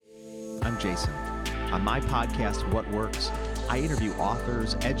I'm Jason. On my podcast, What Works, I interview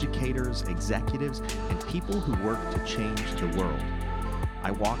authors, educators, executives, and people who work to change the world.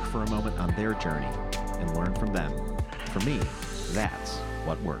 I walk for a moment on their journey and learn from them. For me, that's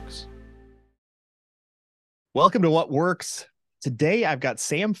what works. Welcome to What Works. Today, I've got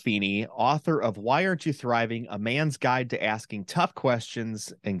Sam Feeney, author of Why Aren't You Thriving? A Man's Guide to Asking Tough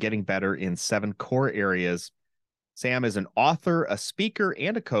Questions and Getting Better in 7 Core Areas. Sam is an author, a speaker,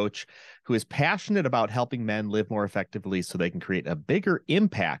 and a coach who is passionate about helping men live more effectively so they can create a bigger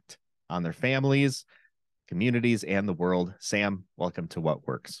impact on their families, communities, and the world. Sam, welcome to What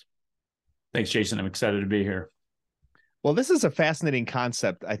Works. Thanks, Jason. I'm excited to be here. Well, this is a fascinating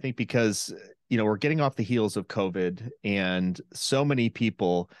concept, I think, because, we're getting off the heels of COVID, and so many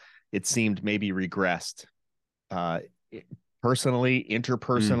people, it seemed, maybe regressed personally,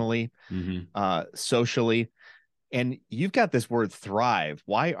 interpersonally, socially. And you've got this word thrive.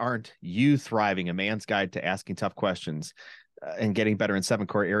 Why aren't you thriving? A Man's Guide to Asking Tough Questions and Getting Better in 7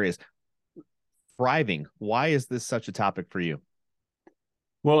 Core Areas. Thriving. Why is this such a topic for you?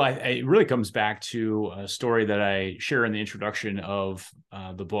 Well, it really comes back to a story that I share in the introduction of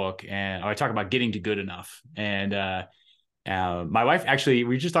the book. And I talk about getting to good enough. And my wife, actually,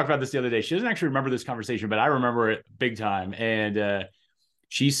 we just talked about this the other day. She doesn't actually remember this conversation, but I remember it big time. And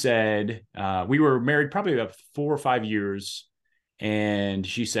she said, we were married probably about 4 or 5 years. And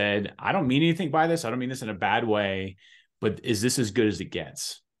she said, I don't mean anything by this. I don't mean this in a bad way, but is this as good as it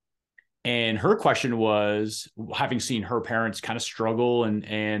gets? And her question was, having seen her parents kind of struggle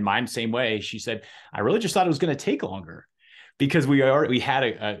and mine the same way, she said, I really just thought it was going to take longer because we had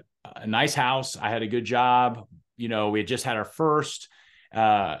a nice house. I had a good job. We had just had our first,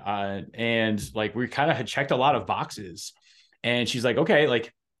 and like, we kind of had checked a lot of boxes. And she's like, okay,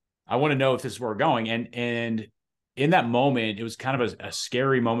 like, I want to know if this is where we're going. And in that moment, it was kind of a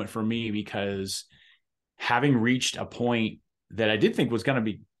scary moment for me because having reached a point that I did think was going to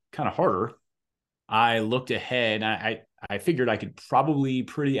be kind of harder, I looked ahead and I figured I could probably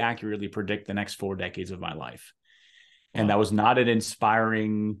pretty accurately predict the next 4 decades of my life. And that was not an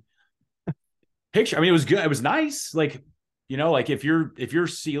inspiring picture. I mean, it was good. It was nice. Like, like if your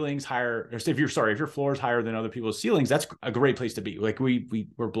ceiling's higher, or if your floor is higher than other people's ceilings, that's a great place to be. Like we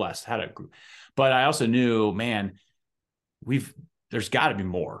were blessed, had a group, but I also knew, man, there's got to be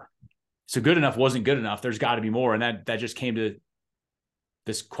more. So good enough wasn't good enough. There's got to be more. And that just came to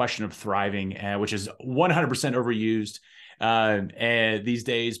this question of thriving, which is 100% overused these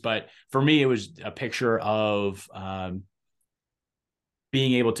days. But for me, it was a picture of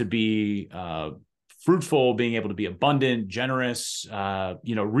being able to be fruitful, being able to be abundant, generous,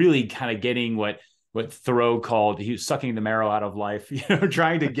 really kind of getting what Thoreau called, he was sucking the marrow out of life,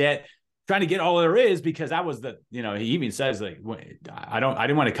 trying to get all there is, because that was he even says, like, I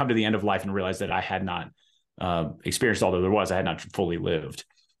didn't want to come to the end of life and realize that I had not experienced all that there was. I had not fully lived.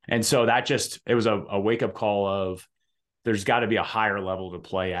 And so it was a wake-up call of there's got to be a higher level to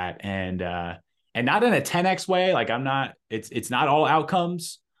play at, and not in a 10x way. Like it's not all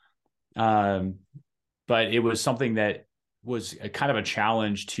outcomes. But it was something that was a kind of a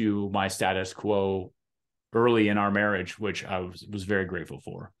challenge to my status quo early in our marriage, which I was very grateful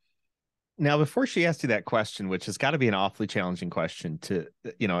for. Now, before she asked you that question, which has got to be an awfully challenging question to,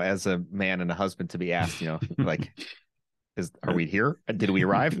 as a man and a husband to be asked, like, are we here? Did we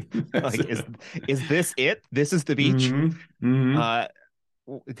arrive? Like, is this it? This is the beach. Mm-hmm.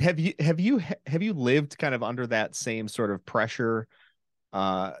 Have you lived kind of under that same sort of pressure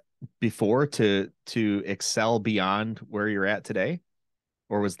before to excel beyond where you're at today?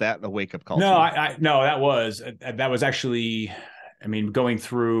 Or was that a wake-up call? No, no, that was actually, I mean, going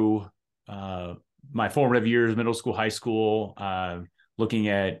through my formative years, middle school, high school, looking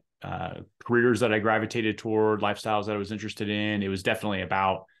at careers that I gravitated toward, lifestyles that I was interested in. It was definitely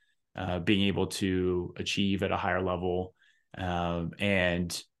about being able to achieve at a higher level.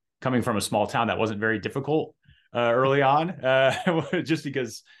 And coming from a small town, that wasn't very difficult early on, just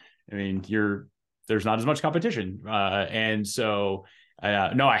because, I mean, there's not as much competition. And so,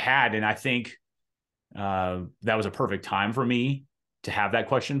 no, I had, and I think that was a perfect time for me to have that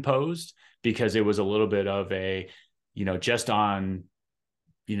question posed, because it was a little bit of a, just on,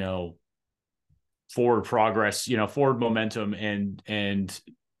 forward progress, forward momentum and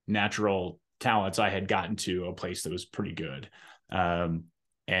natural talents, I had gotten to a place that was pretty good.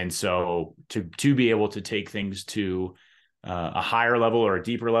 And so to be able to take things to a higher level or a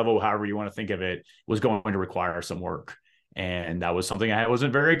deeper level, however you want to think of it, was going to require some work. And that was something I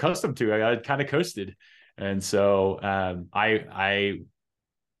wasn't very accustomed to. I kind of coasted. And so I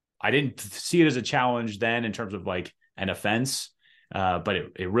didn't see it as a challenge then in terms of like an offense. But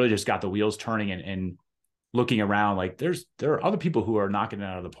it really just got the wheels turning, and looking around, like there are other people who are knocking it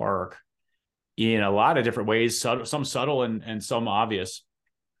out of the park in a lot of different ways, some subtle and some obvious.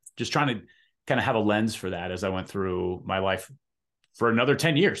 Just trying to kind of have a lens for that as I went through my life for another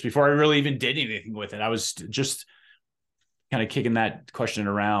 10 years before I really even did anything with it. I was just kind of kicking that question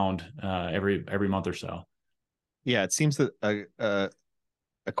around every month or so. Yeah, it seems that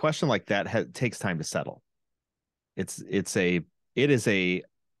a question like that takes time to settle. It is a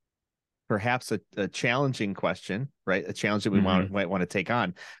perhaps a challenging question, right? A challenge that we might want to take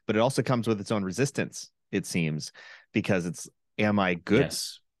on, but it also comes with its own resistance, it seems, because it's, am I good?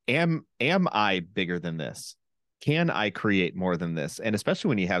 Yes. Am I bigger than this? Can I create more than this? And especially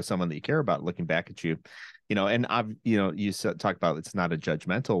when you have someone that you care about looking back at you, and you talk about, it's not a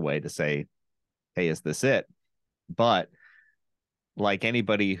judgmental way to say, hey, is this it? But like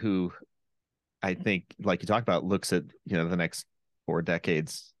anybody who, I think, like you talked about, looks at, the next 4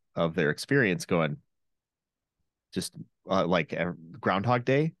 decades of their experience going, just like Groundhog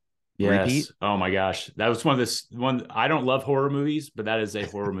Day. Yes. Repeat. Oh my gosh. That was one. I don't love horror movies, but that is a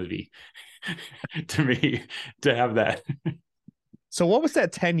horror movie to me, to have that. So what was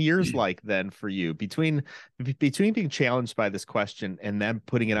that 10 years like then for you, between being challenged by this question and then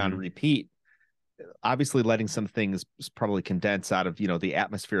putting it on repeat, obviously letting some things probably condense out of, the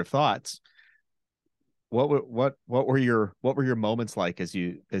atmosphere of thoughts. What were your moments like as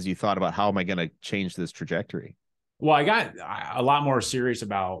you thought about, how am I going to change this trajectory? Well, I got a lot more serious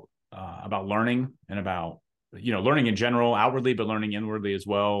about learning, and about, learning in general, outwardly, but learning inwardly as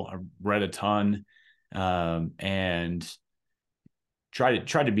well. I read a ton, and tried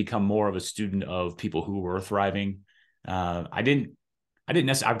to become more of a student of people who were thriving. I didn't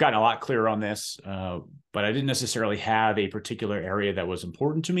necessarily, I've gotten a lot clearer on this, but I didn't necessarily have a particular area that was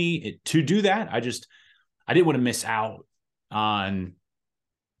important to me to do that. I didn't want to miss out on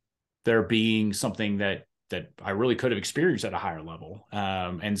there being something that I really could have experienced at a higher level.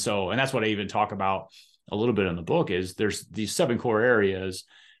 And that's what I even talk about a little bit in the book, is there's these 7 core areas.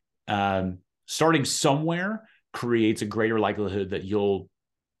 Starting somewhere creates a greater likelihood that you'll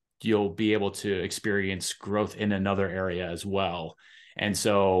be able to experience growth in another area as well. And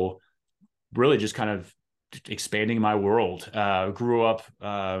so really just kind of expanding my world. Grew up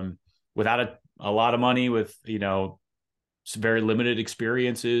without a lot of money, with, some very limited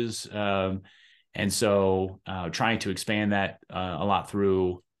experiences. And so trying to expand that a lot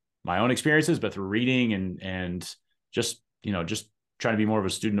through my own experiences, but through reading and just trying to be more of a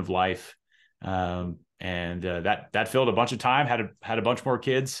student of life. And that filled a bunch of time, had a bunch more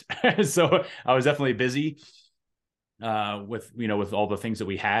kids. So I was definitely busy with all the things that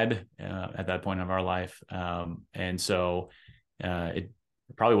we had at that point of our life. And so it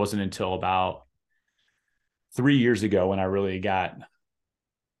probably wasn't until about 3 years ago when I really got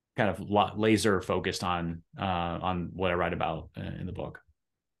kind of laser focused on what I write about in the book.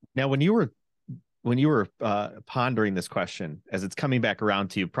 Now, when you were pondering this question, as it's coming back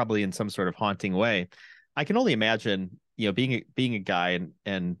around to you, probably in some sort of haunting way, I can only imagine, being a guy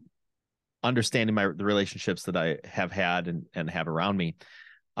and understanding the relationships that I have had and have around me.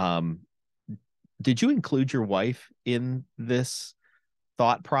 Did you include your wife in this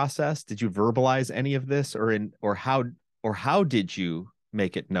thought process? Did you verbalize any of this, or how did you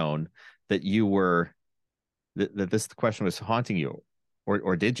make it known that that this question was haunting you,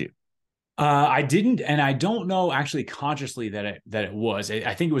 or did you? I didn't, and I don't know actually consciously that it was.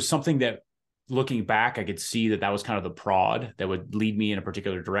 I think it was something that, looking back, I could see that was kind of the prod that would lead me in a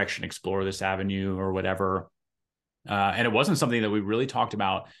particular direction, explore this avenue or whatever. And it wasn't something that we really talked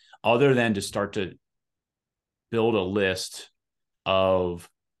about, other than to start to build a list of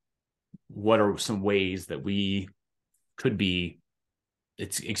what are some ways that we could be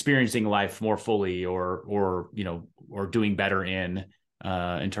experiencing life more fully, or doing better in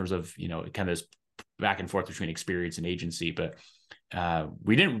terms of, kind of this back and forth between experience and agency. But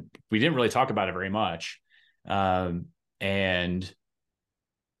we didn't really talk about it very much. And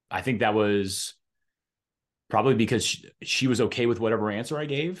I think that was probably because she was okay with whatever answer I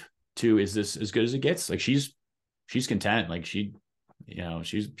gave to, is this as good as it gets? Like, she's content. Like, she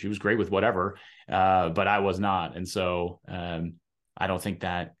was great with whatever, but I was not. And so I don't think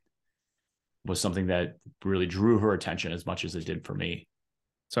that was something that really drew her attention as much as it did for me.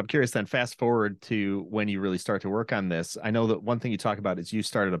 So I'm curious then, fast forward to when you really start to work on this. I know that one thing you talk about is you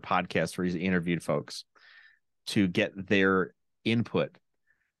started a podcast where you interviewed folks to get their input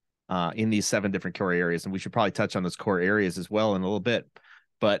in these 7 different core areas. And we should probably touch on those core areas as well in a little bit.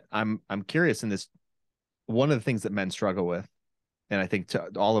 But I'm curious in this, one of the things that men struggle with, and I think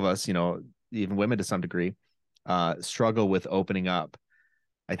to all of us, even women to some degree, struggle with opening up.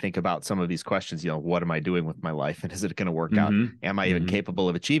 I think about some of these questions, what am I doing with my life? And is it going to work out? Am I even capable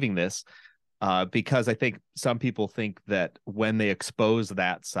of achieving this? Because I think some people think that when they expose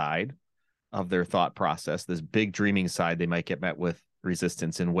that side of their thought process, this big dreaming side, they might get met with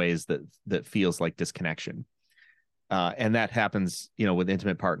resistance in ways that feels like disconnection. And that happens, with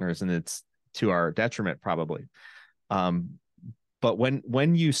intimate partners, and it's to our detriment probably. But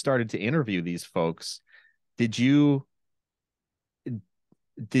when you started to interview these folks, did you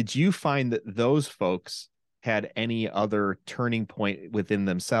find that those folks had any other turning point within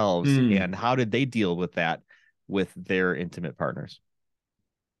themselves, and how did they deal with that with their intimate partners?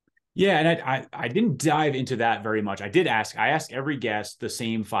 Yeah, and I didn't dive into that very much. I asked every guest the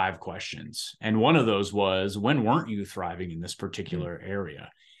same 5 questions. And one of those was, when weren't you thriving in this particular area?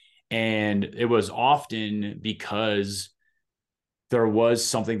 And it was often because there was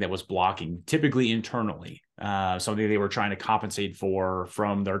something that was blocking, typically internally, something they were trying to compensate for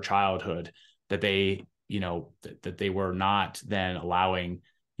from their childhood that they, that they were not then allowing.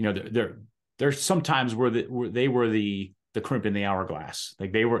 There's sometimes where they were the crimp in the hourglass.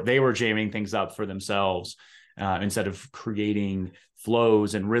 Like they were jamming things up for themselves instead of creating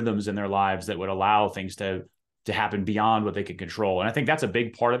flows and rhythms in their lives that would allow things to happen beyond what they could control. And I think that's a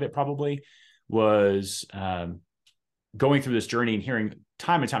big part of it probably was going through this journey and hearing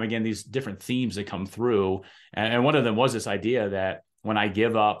time and time again these different themes that come through. And one of them was this idea that when I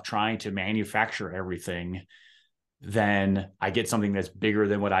give up trying to manufacture everything, then I get something that's bigger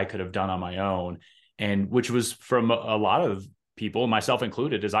than what I could have done on my own. And which was from a lot of people, myself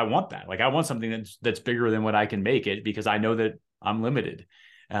included, is I want that. Like I want something that's bigger than what I can make it, because I know that I'm limited.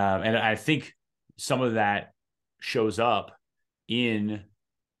 And I think some of that shows up in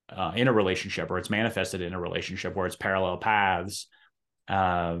a relationship, or it's manifested in a relationship where it's parallel paths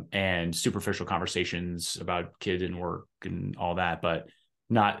and superficial conversations about kid and work and all that, but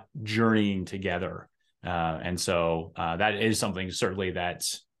not journeying together. And so that is something certainly that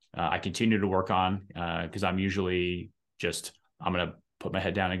I continue to work on, because I'm usually I'm going to put my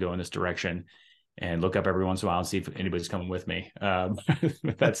head down and go in this direction and look up every once in a while and see if anybody's coming with me.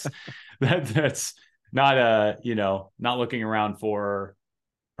 That's not not looking around for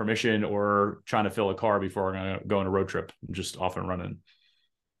permission or trying to fill a car before I'm going to go on a road trip. I'm just off and running.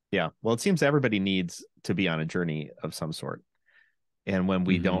 Yeah. Well, it seems everybody needs to be on a journey of some sort. And when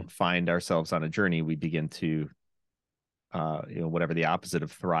we don't find ourselves on a journey, we begin to, whatever the opposite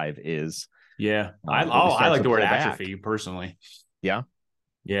of thrive is. Yeah. I like the word atrophy personally. Yeah.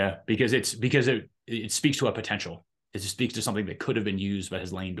 Yeah. Because it speaks to a potential. It speaks to something that could have been used, but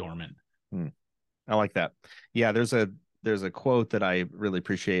has lain dormant. I like that. Yeah. There's a quote that I really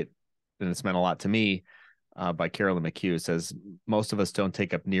appreciate, and it's meant a lot to me, by Carolyn McHugh. It says, most of us don't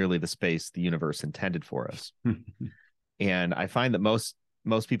take up nearly the space the universe intended for us. And I find that most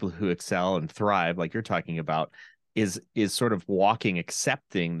people who excel and thrive, like you're talking about, is sort of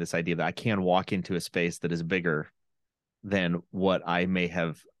accepting this idea that I can walk into a space that is bigger than what I may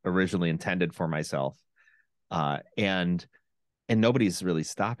have originally intended for myself. And nobody's really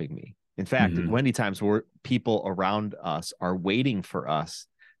stopping me. In fact, many times where people around us are waiting for us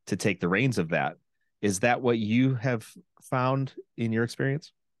to take the reins of that. Is that what you have found in your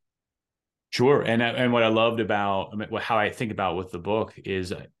experience? Sure. And what I loved about how I think about with the book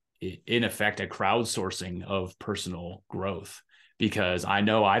is in effect a crowdsourcing of personal growth, because I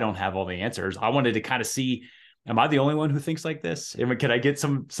know I don't have all the answers. I wanted to kind of see, am I the only one who thinks like this? Can I get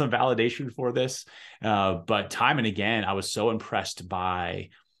some validation for this? But time and again, I was so impressed by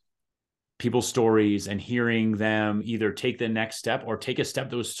people's stories and hearing them either take the next step or take a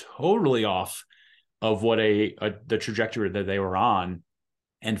step that was totally off of what the trajectory that they were on,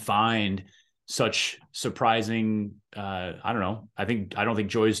 and find such surprising, I don't think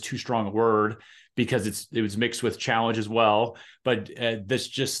joy is too strong a word, because it was mixed with challenge as well. But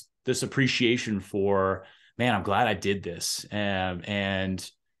this appreciation for, man, I'm glad I did this. If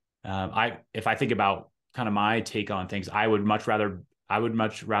I think about kind of my take on things, I would much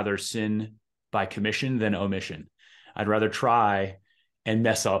rather sin by commission than omission. I'd rather try and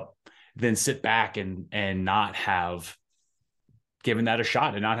mess up than sit back and not have given that a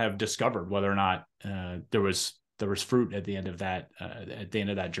shot and not have discovered whether or not there was fruit at the end of that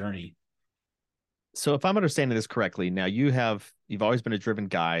journey. So if I'm understanding this correctly, now you've always been a driven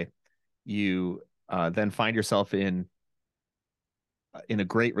guy. You then find yourself in a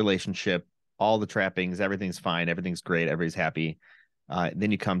great relationship, all the trappings, everything's fine, everything's great, everybody's happy.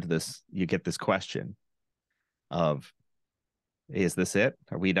 Then you get this question of, is this it?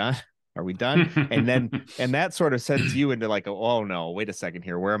 Are we done? Are we done? And that sort of sends you into like, oh no, wait a second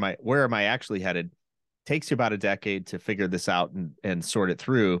here. Where am I actually headed? Takes you about a decade to figure this out and sort it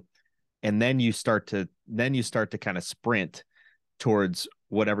through. And then you start to kind of sprint towards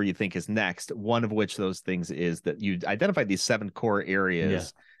whatever you think is next. One of which those things is that you identified these 7 core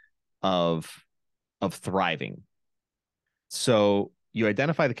areas of thriving. So you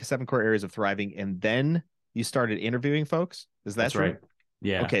identify the 7 core areas of thriving, and then you started interviewing folks. Is that That's true? right.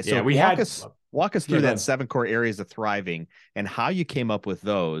 Yeah. Okay. So walk us through that 7 core areas of thriving and how you came up with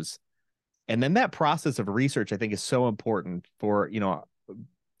those. And then that process of research, I think, is so important for,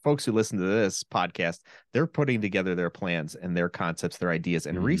 folks who listen to this podcast. They're putting together their plans and their concepts, their ideas,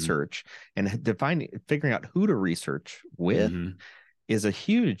 and research, and figuring out who to research with is a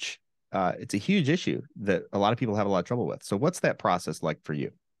huge it's a huge issue that a lot of people have a lot of trouble with. So what's that process like for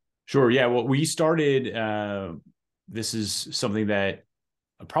you? Sure. Yeah. Well, we started, this is something that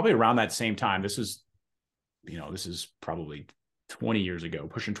probably around that same time, this is probably 20 years ago,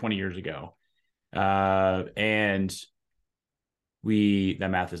 pushing 20 years ago. And that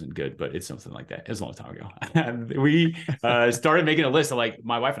math isn't good, but it's something like that. It's a long time ago. We started making a list of, like,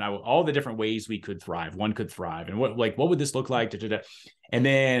 my wife and I, all the different ways we could thrive. One could thrive. And what would this look like? And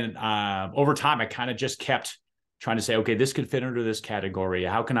then over time, I kind of just kept trying to say, okay, this could fit under this category.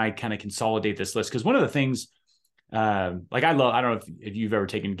 How can I kind of consolidate this list? Because one of the things, I don't know if you've ever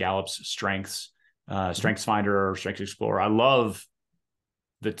taken Gallup's Strengths Finder or Strengths Explorer. I love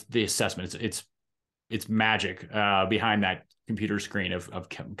the assessment. It's magic behind that computer screen of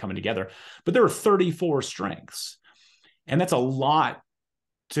coming together. But there are 34 strengths, and that's a lot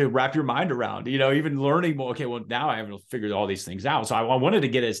to wrap your mind around, even learning, okay, well, now I have to figure all these things out. So I wanted to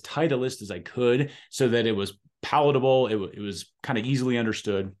get as tight a list as I could so that it was palatable. It was kind of easily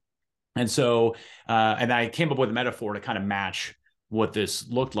understood. And so, and I came up with a metaphor to kind of match what this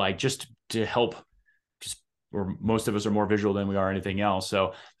looked like, just to help, or most of us are more visual than we are anything else.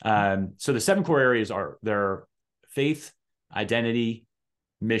 So, so the 7 core areas are their faith, identity,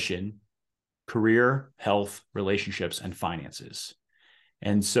 mission, career, health, relationships, and finances.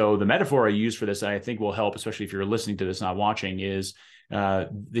 And so the metaphor I use for this, I think will help, especially if you're listening to this, not watching, is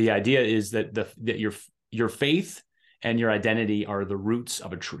the idea is that that your faith and your identity are the roots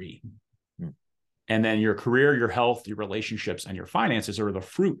of a tree. And then your career, your health, your relationships, and your finances are the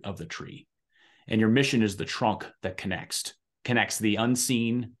fruit of the tree. And your mission is the trunk that connects the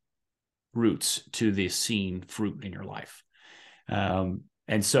unseen roots to the seen fruit in your life.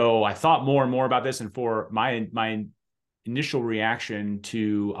 And so I thought more and more about this. And for my initial reaction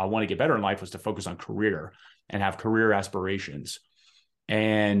to I want to get better in life was to focus on career and have career aspirations.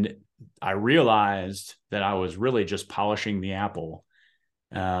 And I realized that I was really just polishing the apple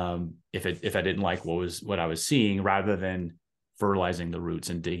if I didn't like what I was seeing, rather than fertilizing the roots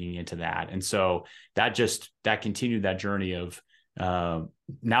and digging into that. And so that continued that journey of now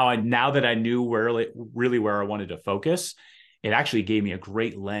that I knew where I wanted to focus, it actually gave me a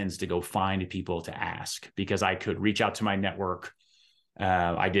great lens to go find people to ask, because I could reach out to my network.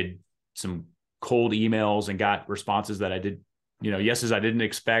 I did some cold emails and got responses that I did, yeses I didn't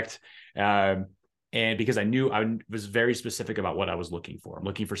expect. And because I knew I was very specific about what I was looking for. I'm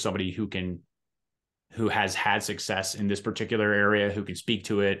looking for somebody who has had success in this particular area, who can speak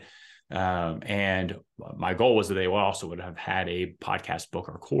to it. And my goal was that they also would have had a podcast, book,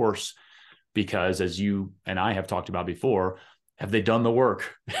 or course, because as you and I have talked about before, have they done the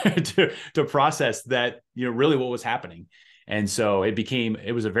work to process that, really what was happening? And so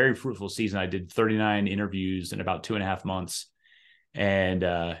it was a very fruitful season. I did 39 interviews in about 2.5 months,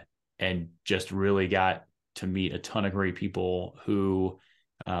 and just really got to meet a ton of great people who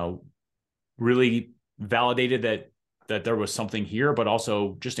really validated that there was something here, but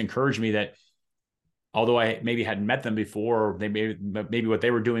also just encouraged me that although I maybe hadn't met them before, maybe what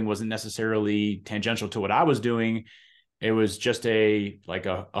they were doing wasn't necessarily tangential to what I was doing. It was just a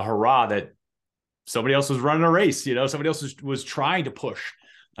hurrah that somebody else was running a race, somebody else was trying to push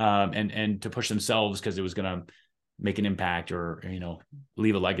and to push themselves because it was going to make an impact or,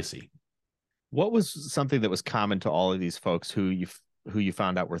 leave a legacy. What was something that was common to all of these folks who you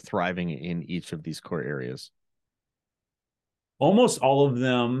found out were thriving in each of these core areas? Almost all of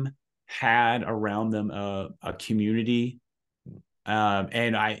them had around them a community.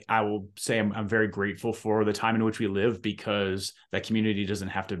 And I will say I'm very grateful for the time in which we live, because that community doesn't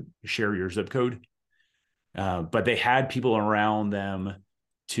have to share your zip code. But they had people around them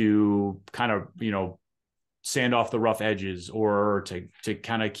to kind of, sand off the rough edges, or to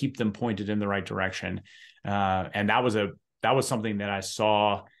kind of keep them pointed in the right direction. And that was something that I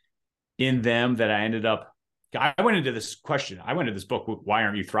saw in them that I went into this book, why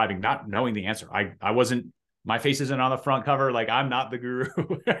aren't you thriving? Not knowing the answer. My face isn't on the front cover. Like, I'm not the guru.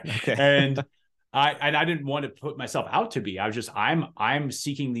 Okay. And I didn't want to put myself out to be. I was just, I'm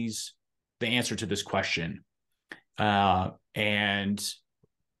seeking the answer to this question, and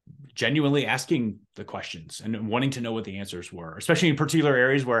genuinely asking the questions and wanting to know what the answers were, especially in particular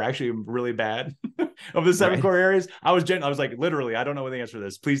areas where actually I'm really bad of the 7 core areas. I was like, literally, I don't know what the answer to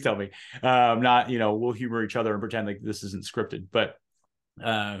this. Please tell me. Not, we'll humor each other and pretend like this isn't scripted, but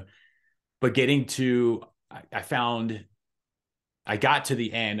getting to, I got to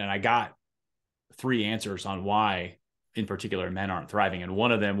the end and I got 3 answers on why in particular men aren't thriving. And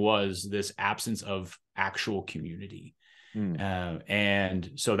one of them was this absence of actual community.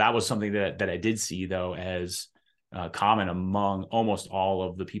 And so that was something that I did see, though, as common among almost all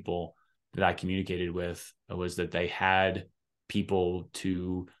of the people that I communicated with, was that they had people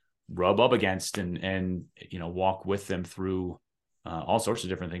to rub up against and walk with them through all sorts of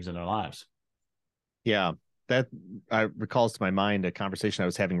different things in their lives. Yeah, that recalls to my mind a conversation I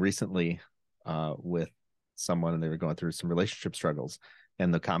was having recently with someone, and they were going through some relationship struggles.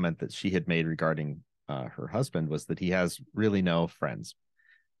 And the comment that she had made regarding her husband was that he has really no friends.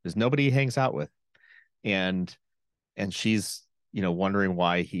 There's nobody he hangs out with. And she's, wondering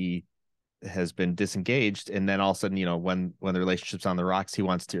why he has been disengaged. And then all of a sudden, when the relationship's on the rocks, he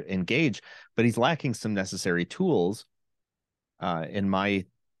wants to engage, but he's lacking some necessary tools. In my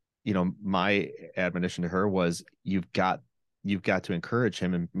admonition to her was, you've got to encourage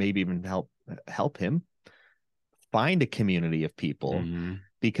him and maybe even help him find a community of people. Mm-hmm.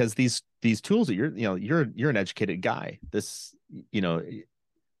 Because these tools that you're an educated guy. This, you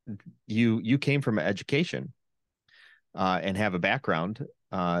came from an education and have a background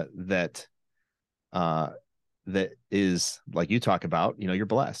that is, like you talk about, you're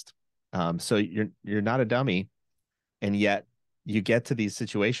blessed. So you're not a dummy, and yet you get to these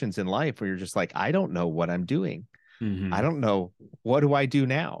situations in life where you're just like, I don't know what I'm doing. Mm-hmm. I don't know, what do I do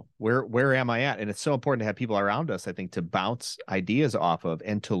now? Where am I at? And it's so important to have people around us, I think, to bounce ideas off of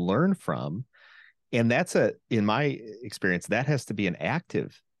and to learn from. And that's in my experience, that has to be an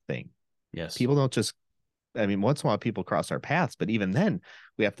active thing. Yes. People don't just, once in a while people cross our paths, but even then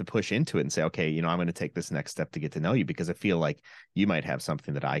we have to push into it and say, okay, I'm going to take this next step to get to know you, because I feel like you might have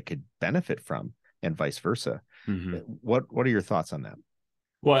something that I could benefit from, and vice versa. Mm-hmm. What are your thoughts on that?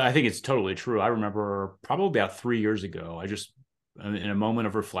 Well, I think it's totally true. I remember probably about 3 years ago, I just, in a moment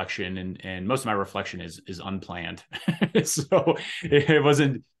of reflection, and most of my reflection is unplanned. So it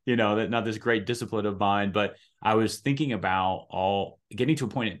wasn't, not this great discipline of mine, but I was thinking about I was getting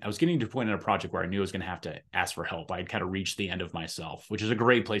to a point in a project where I knew I was going to have to ask for help. I had kind of reached the end of myself, which is a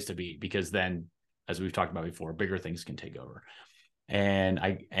great place to be, because then, as we've talked about before, bigger things can take over. And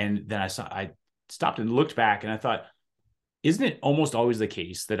then I stopped and looked back, and I thought, isn't it almost always the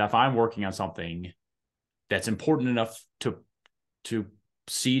case that if I'm working on something that's important enough to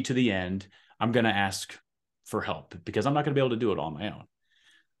see to the end, I'm going to ask for help, because I'm not going to be able to do it on my own?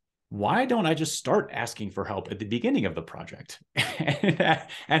 Why don't I just start asking for help at the beginning of the project and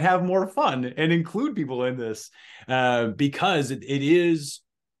have more fun and include people in this? Because it is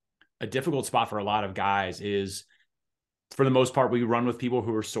a difficult spot for a lot of guys. Is, for the most part, we run with people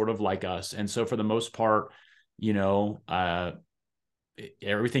who are sort of like us. And so for the most part,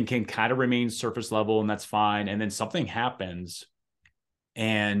 everything can kind of remain surface level, and that's fine. And then something happens,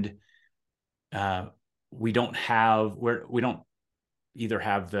 and we don't either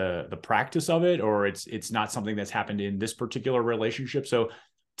have the practice of it, or it's not something that's happened in this particular relationship. So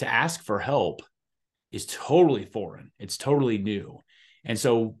to ask for help is totally foreign. It's totally new. And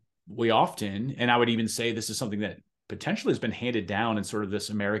so we often, and I would even say this is something that potentially has been handed down in sort of this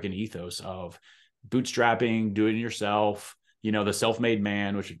American ethos of bootstrapping, do it yourself, the self-made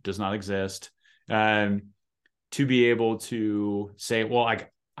man, which does not exist, to be able to say, well, I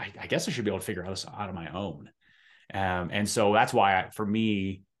guess I should be able to figure this out on my own. And so that's why, for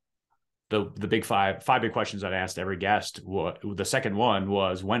me, the big five big questions that I asked every guest, the second one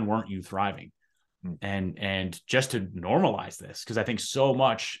was, when weren't you thriving? And just to normalize this, because I think so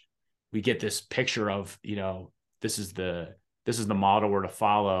much we get this picture of, this is the model we're to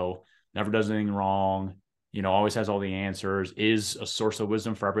follow, never does anything wrong, always has all the answers, is a source of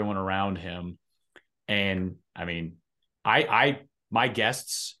wisdom for everyone around him. And my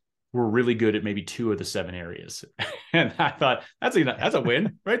guests were really good at maybe 2 of the 7 areas. And I thought, that's a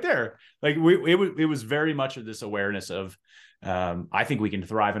win right there. Like it was very much of this awareness of, I think we can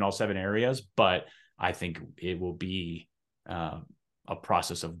thrive in all 7 areas, but I think it will be a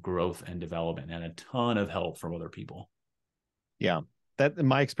process of growth and development and a ton of help from other people. Yeah. That,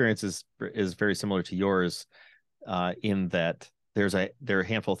 my experience is very similar to yours, in that there are a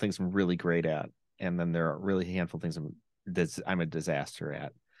handful of things I'm really great at, and then there are really handful of things I'm a disaster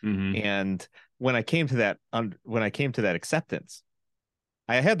at. Mm-hmm. And when I came to that acceptance,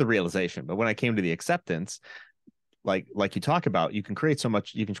 I had the realization, but when I came to the acceptance, like you talk about, you can create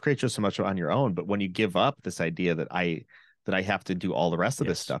just so much on your own. But when you give up this idea that I have to do all the rest of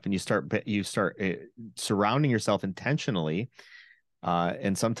this Yes. stuff, and you start surrounding yourself intentionally,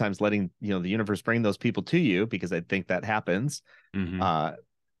 and sometimes letting the universe bring those people to you, because I think that happens. Mm-hmm. Uh,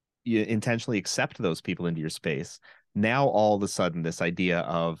 you intentionally accept those people into your space. Now all of a sudden, this idea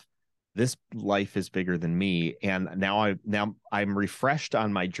of this life is bigger than me, and now I'm refreshed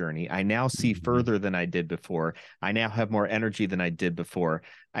on my journey. I now see Mm-hmm. further than I did before. I now have more energy than I did before,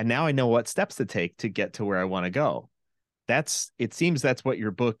 and now I know what steps to take to get to where I want to go. It seems that's what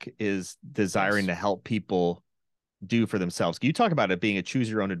your book is desiring Yes. to help people do for themselves. You talk about it being a choose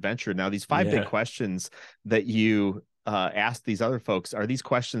your own adventure. Now, these 5 big Yeah. questions that you ask these other folks, are these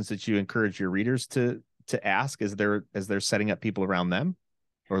questions that you encourage your readers to ask as they're setting up people around them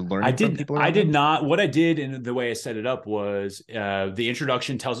or I learning from did. people I around did them? not. What I did, and the way I set it up was the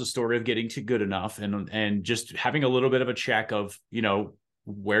introduction tells a story of getting to good enough, and just having a little bit of a check of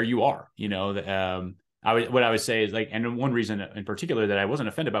where you are. What I would say is, like, and one reason in particular that I wasn't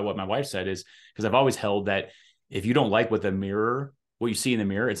offended by what my wife said is because I've always held that if you don't like what you see in the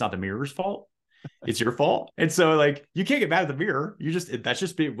mirror, it's not the mirror's fault. It's your fault. And so, like, you can't get mad at the mirror. That's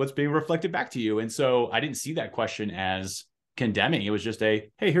just what's being reflected back to you. And so I didn't see that question as condemning. It was just hey,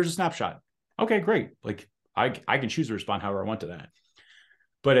 here's a snapshot. Okay, great. Like, I can choose to respond however I want to that.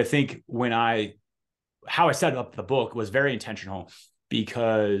 But I think how I set up the book was very intentional,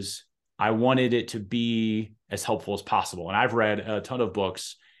 because I wanted it to be as helpful as possible. And I've read a ton of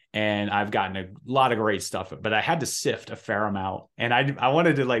books and I've gotten a lot of great stuff, but I had to sift a fair amount. And I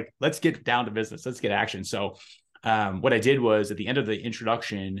wanted to, like, let's get down to business. Let's get action. So what I did was, at the end of the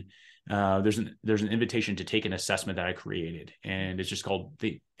introduction, there's an invitation to take an assessment that I created, and it's just called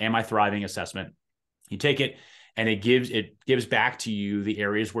the Am I Thriving assessment. You take it, and it gives back to you the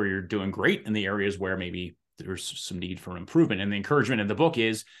areas where you're doing great and the areas where maybe there's some need for improvement. And the encouragement in the book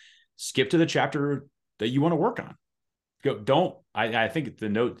is skip to the chapter that you want to work on. I think the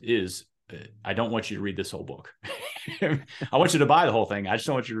note is, I don't want you to read this whole book. I want you to buy the whole thing. I just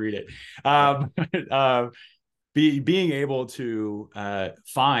don't want you to read it. Being able to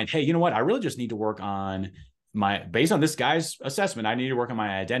find, hey, you know what? I really just need to work on based on this guy's assessment, I need to work on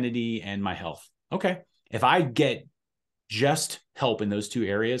my identity and my health. Okay. If I get just help in those 2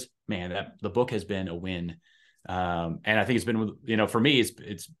 areas, man, the book has been a win. And I think it's been, for me,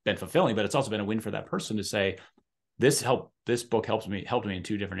 it's been fulfilling, but it's also been a win for that person to say, this book helped me in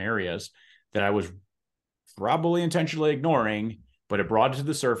 2 different areas that I was probably intentionally ignoring, but it brought it to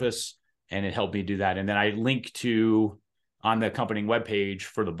the surface and it helped me do that. And then I link to, on the accompanying webpage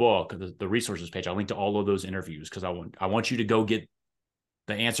for the book, the resources page, I link to all of those interviews, because I want you to go get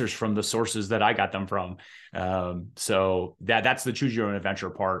the answers from the sources that I got them from. So that's the choose your own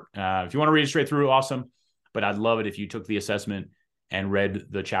adventure part. If you want to read it straight through, awesome. But I'd love it if you took the assessment and read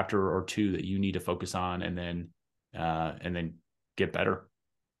the chapter or 2 that you need to focus on, and then get better.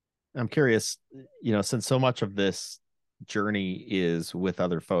 I'm curious, since so much of this journey is with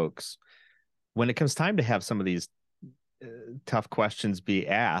other folks, when it comes time to have some of these tough questions be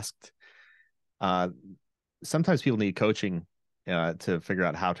asked, sometimes people need coaching to figure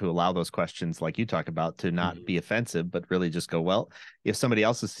out how to allow those questions, like you talk about, to not be offensive, but really just go, well, if somebody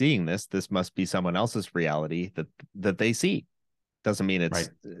else is seeing this must be someone else's reality that they see. Doesn't mean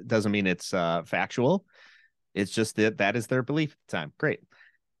it's factual. It's just that is their belief at the time. Great.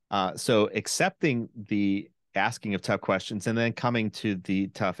 So accepting the asking of tough questions and then coming to the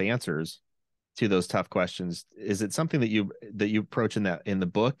tough answers to those tough questions, is it something that you approach in the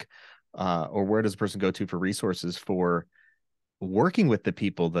book, or where does a person go to for resources for working with the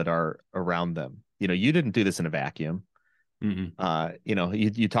people that are around them? You didn't do this in a vacuum.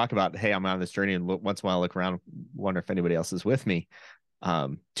 You talk about, hey, I'm on this journey, and once in a while I look around, wonder if anybody else is with me.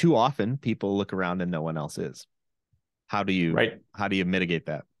 Too often people look around and no one else is. How do you mitigate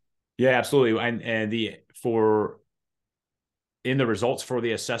that? Yeah, absolutely. And in the results for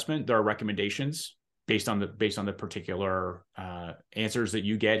the assessment, there are recommendations based on the particular answers that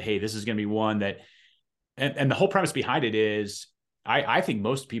you get. Hey, this is going to be one that, and the whole premise behind it is, I think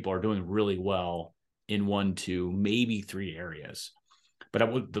most people are doing really well in 1, 2, maybe 3 areas.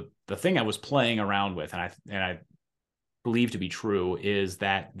 But the thing I was playing around with, and I believe to be true, is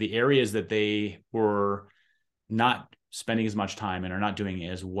that the areas that they were not spending as much time in, or not doing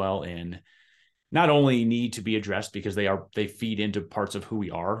as well in, not only need to be addressed because they feed into parts of who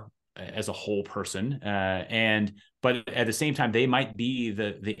we are as a whole person, but at the same time, they might be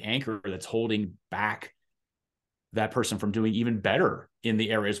the anchor that's holding back that person from doing even better in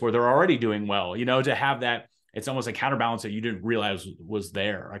the areas where they're already doing well, to have that, it's almost a counterbalance that you didn't realize was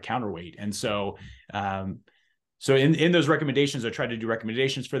there, a counterweight. And so, so in those recommendations, I try to do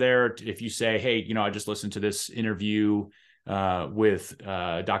recommendations for there. If you say, hey, I just listened to this interview with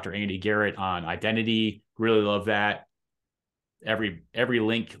Dr. Andy Garrett on identity, really love that. Every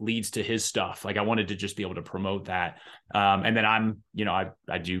link leads to his stuff. Like I wanted to just be able to promote that. And then I'm,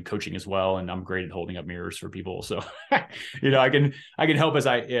 I do coaching as well, and I'm great at holding up mirrors for people. So, I can help as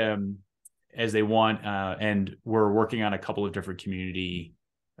they want. And we're working on a couple of different community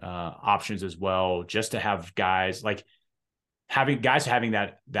options as well, just to have guys having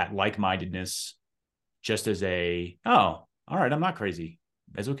that like-mindedness, just as a, oh, all right, I'm not crazy.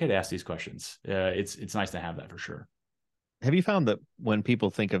 It's okay to ask these questions. It's nice to have that for sure. Have you found that when people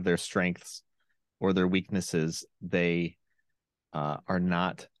think of their strengths or their weaknesses, they are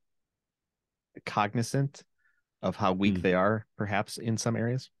not cognizant of how weak they are, perhaps in some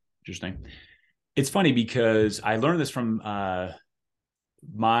areas? Interesting. It's funny because I learned this from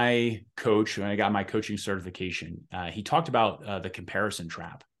my coach when I got my coaching certification. He talked about the comparison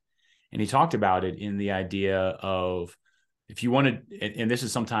trap, and he talked about it in the idea of, if you wanted, and this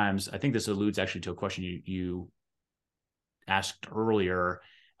is sometimes, I think this alludes actually to a question you asked earlier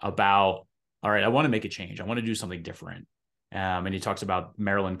about, all right, I want to make a change. I want to do something different. And he talks about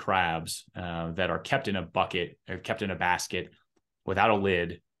Maryland crabs that are kept in a bucket or kept in a basket without a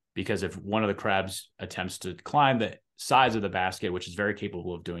lid, because if one of the crabs attempts to climb the sides of the basket, which is very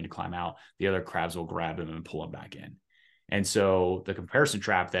capable of doing, to climb out, the other crabs will grab him and pull him back in. And so the comparison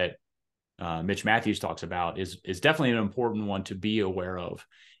trap that Mitch Matthews talks about is definitely an important one to be aware of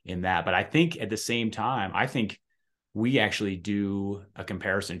in that. But I think at the same time, I think we actually do a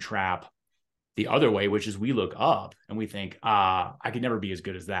comparison trap the other way, which is we look up and we think, I could never be as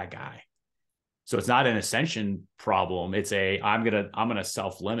good as that guy. So it's not an ascension problem. It's I'm gonna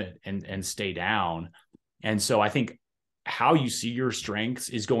self-limit and stay down. And so I think how you see your strengths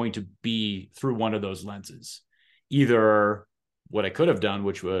is going to be through one of those lenses. Either what I could have done,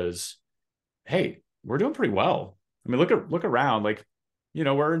 which was, hey, we're doing pretty well. I mean, look around, like,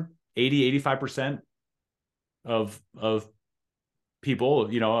 we're 80, 85% of people,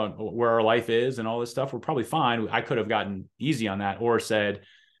 where our life is and all this stuff. We're probably fine. I could have gotten easy on that, or said,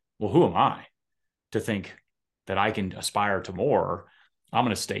 well, who am I to think that I can aspire to more? I'm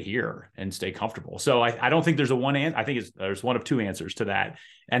going to stay here and stay comfortable. So I don't think there's a one answer. I think there's one of two answers to that,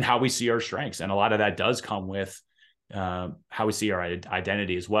 and how we see our strengths. And a lot of that does come with how we see our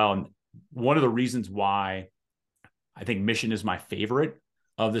identity as well. And one of the reasons why I think mission is my favorite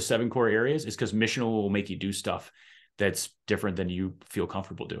of the 7 core areas is because mission will make you do stuff that's different than you feel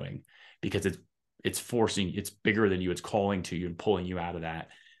comfortable doing, because it's bigger than you. It's calling to you and pulling you out of that.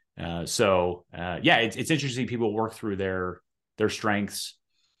 It's interesting. People work through their strengths,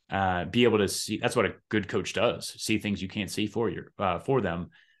 be able to see. That's what a good coach does: see things you can't see for them.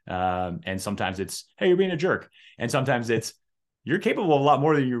 And sometimes it's, hey, you're being a jerk, and sometimes it's, you're capable of a lot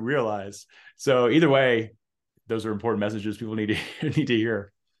more than you realize. So either way, those are important messages people need to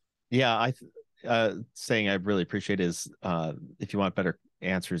hear. Yeah, saying I really appreciate is, if you want better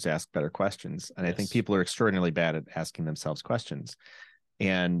answers, ask better questions. And yes. I think people are extraordinarily bad at asking themselves questions,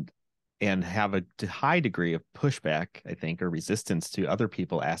 and have a high degree of pushback, I think, or resistance to other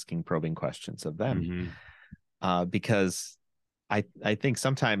people asking probing questions of them. Mm-hmm. Because I think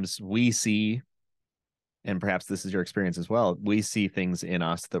sometimes we see, and perhaps this is your experience as well, we see things in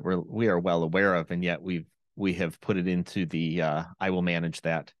us that we are well aware of, and yet we have put it into the I will manage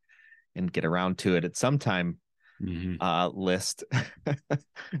that and get around to it at some time list.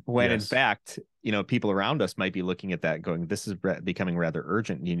 When yes. In fact, people around us might be looking at that going, this is becoming rather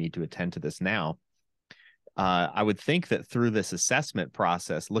urgent. You need to attend to this now. I would think that through this assessment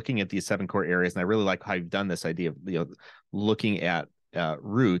process, looking at these 7 core areas, and I really like how you've done this idea of looking at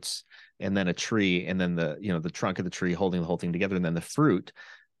roots, and then a tree, and then the trunk of the tree holding the whole thing together, and then the fruit.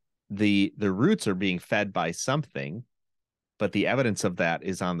 The roots are being fed by something, but the evidence of that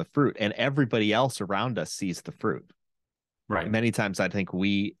is on the fruit, and everybody else around us sees the fruit. Right. Many times I think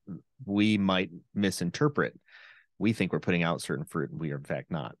we might misinterpret. We think we're putting out certain fruit, and we are in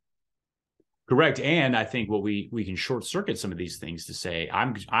fact not. Correct. And I think what we can short circuit some of these things to say,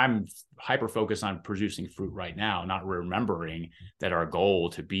 I'm hyper focused on producing fruit right now, not remembering that our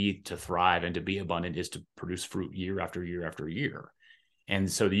goal to thrive and to be abundant is to produce fruit year after year after year.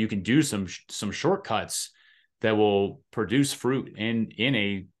 And so that you can do some shortcuts that will produce fruit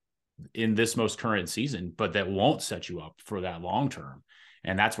in this most current season, but that won't set you up for that long term.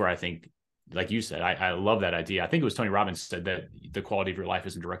 And that's where I think, like you said, I love that idea. I think it was Tony Robbins said that the quality of your life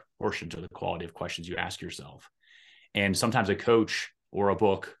is in direct proportion to the quality of questions you ask yourself. And sometimes a coach or a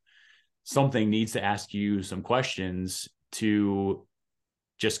book, something needs to ask you some questions to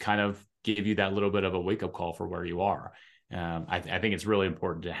just kind of give you that little bit of a wake up call for where you are. I think it's really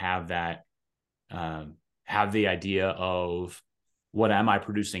important to have that, have the idea of, what am I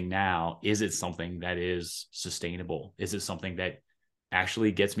producing now? Is it something that is sustainable? Is it something that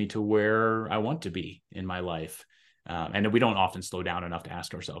actually gets me to where I want to be in my life? And we don't often slow down enough to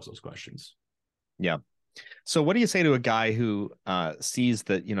ask ourselves those questions. Yeah. So what do you say to a guy who sees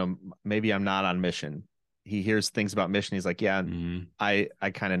that, maybe I'm not on mission? He hears things about mission. He's like, yeah, I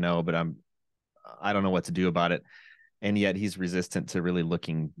kind of know, but I don't know what to do about it. And yet he's resistant to really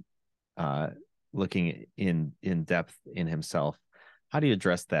looking in depth in himself. How do you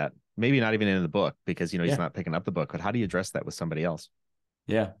address that? Maybe not even in the book, because, he's not picking up the book, but how do you address that with somebody else?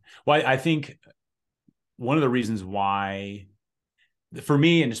 Yeah. Well, I think one of the reasons why, for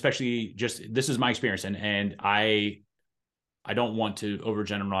me, and especially just, this is my experience, and I don't want to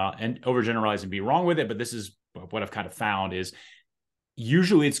overgeneralize and be wrong with it, but this is what I've kind of found is,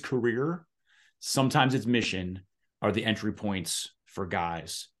 usually it's career, sometimes it's mission, are the entry points for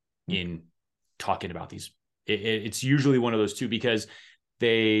guys in talking about these. It's usually one of those two, because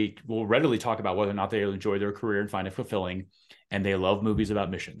they will readily talk about whether or not they enjoy their career and find it fulfilling, and they love movies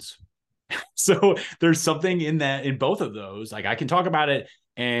about missions. So there's something in both of those. Like, I can talk about it,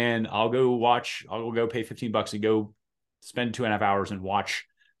 and I'll go pay $15 and go spend 2.5 hours and watch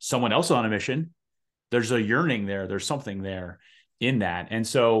someone else on a mission. There's a yearning there. There's something there in that. And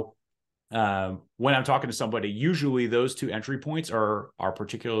so when I'm talking to somebody, usually those two entry points are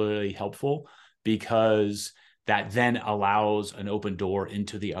particularly helpful, because that then allows an open door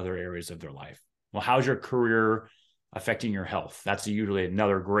into the other areas of their life. Well, how's your career affecting your health? That's usually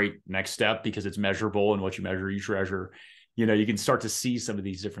another great next step, because it's measurable, and what you measure, you treasure. You can start to see some of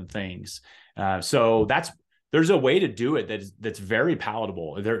these different things. So there's a way to do it that's very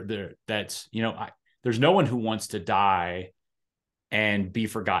palatable. There's no one who wants to die and be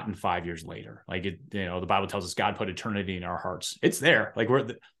forgotten 5 years later. Like, the Bible tells us God put eternity in our hearts. It's there. Like,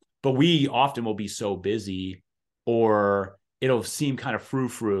 but we often will be so busy, or it'll seem kind of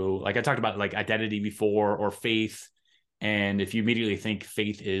frou-frou. Like I talked about, like, identity before, or faith. And if you immediately think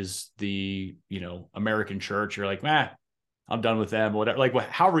faith is the, American church, you're like, I'm done with them, whatever. Like,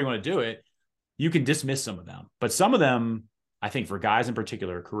 however you want to do it, you can dismiss some of them. But some of them, I think, for guys in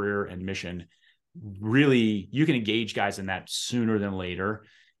particular, career and mission, really, you can engage guys in that sooner than later,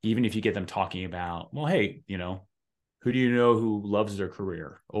 even if you get them talking about, well, hey, who do you know who loves their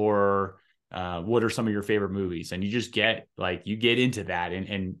career? Or what are some of your favorite movies? And you just get into that,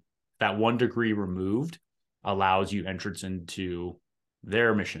 and that 1 degree removed allows you entrance into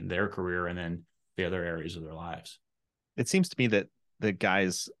their mission, their career, and then the other areas of their lives. It seems to me that the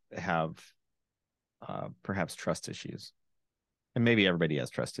guys have perhaps trust issues, and maybe everybody has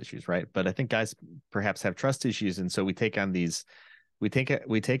trust issues, right? But I think guys perhaps have trust issues, and so we take on the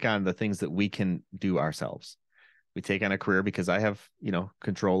things that we can do ourselves. We take on a career because I have,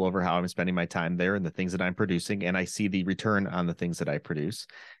 control over how I'm spending my time there and the things that I'm producing, and I see the return on the things that I produce.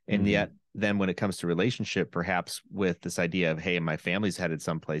 And yet then when it comes to relationship, perhaps with this idea of, hey, my family's headed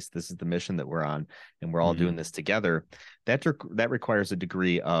someplace, this is the mission that we're on, and we're all doing this together, that requires a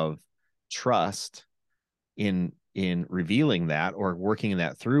degree of trust in revealing that, or working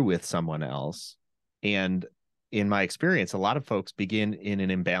that through with someone else. And in my experience, a lot of folks begin in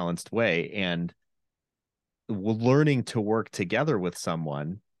an imbalanced way, and learning to work together with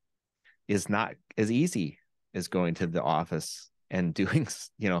someone is not as easy as going to the office and doing,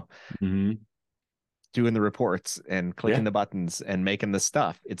 doing the reports and clicking the buttons and making the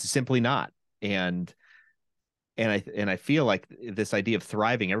stuff. It's simply not. And I feel like this idea of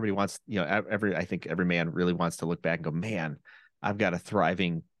thriving, everybody wants, I think every man really wants to look back and go, man, I've got a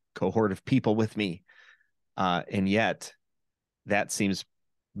thriving cohort of people with me. And yet that seems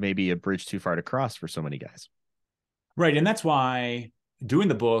maybe a bridge too far to cross for so many guys. Right. And that's why doing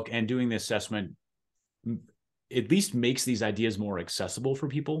the book and doing the assessment at least makes these ideas more accessible for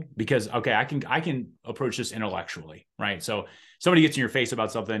people, because, okay, I can approach this intellectually, right? So somebody gets in your face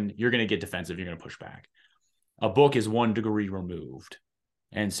about something, you're going to get defensive, you're going to push back. A book is 1 degree removed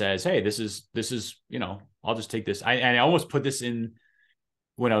and says, hey, this is, I'll just take this. I almost put this in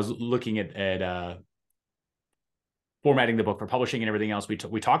when I was looking at formatting the book for publishing and everything else. We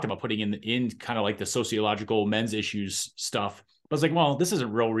talked about putting in kind of like the sociological men's issues stuff. But I was like, well, this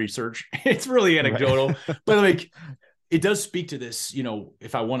isn't real research. It's really anecdotal, right. But like, it does speak to this,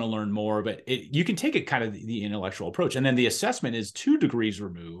 if I want to learn more, but you can take it kind of the intellectual approach. And then the assessment is 2 degrees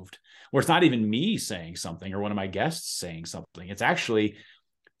removed, where it's not even me saying something or one of my guests saying something. It's actually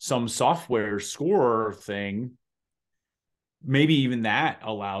some software scorer thing maybe even that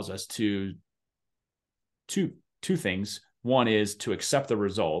allows us to two things. One is to accept the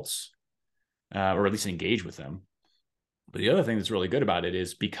results, or at least engage with them. But the other thing that's really good about it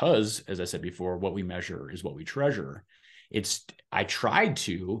is because, as I said before, what we measure is what we treasure. I tried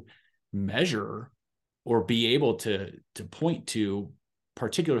to measure or be able to point to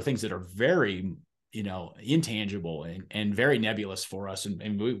particular things that are very, intangible and very nebulous for us.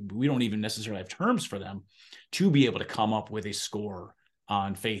 And we don't even necessarily have terms for them, to be able to come up with a score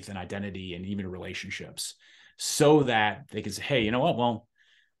on faith and identity and even relationships, so that they can say, hey, you know what? Well,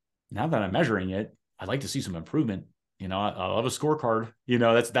 now that I'm measuring it, I'd like to see some improvement. I love a scorecard.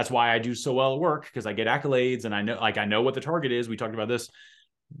 That's why I do so well at work, because I get accolades and I know what the target is. We talked about this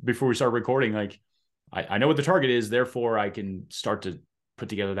before we started recording. Like, I know what the target is, therefore I can start to put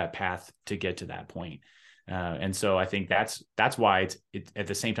together that path to get to that point. And so I think that's why it's at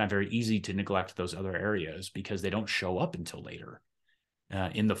the same time very easy to neglect those other areas, because they don't show up until later,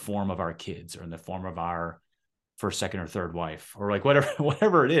 in the form of our kids, or in the form of our first, second, or third wife, or like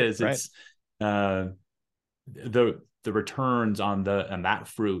whatever it is. Right. It's the returns on that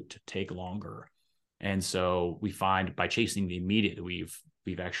fruit take longer. And so we find by chasing the immediate, we've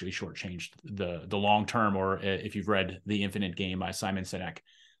actually shortchanged the long term. Or if you've read The Infinite Game by Simon Sinek,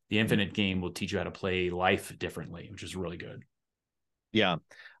 The Infinite Game will teach you how to play life differently, which is really good. Yeah.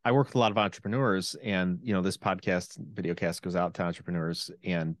 I work with a lot of entrepreneurs, and, this video cast goes out to entrepreneurs,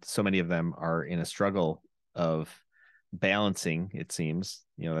 and so many of them are in a struggle of balancing, it seems.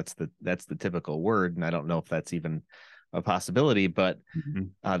 That's the typical word. And I don't know if that's even a possibility, but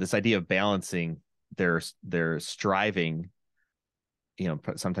this idea of balancing their striving,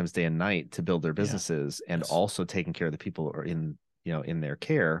 sometimes day and night, to build their businesses, and also taking care of the people who are in their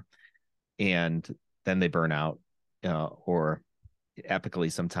care. And then they burn out, or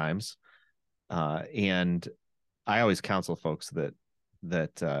epically sometimes. And I always counsel folks that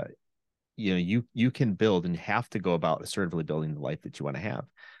you can build, and have to go about assertively building the life that you want to have,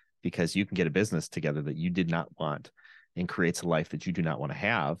 because you can get a business together that you did not want, and creates a life that you do not want to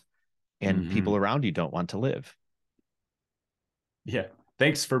have, and people around you don't want to live. Yeah.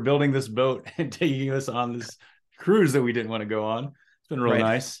 Thanks for building this boat and taking us on this cruise that we didn't want to go on. It's been really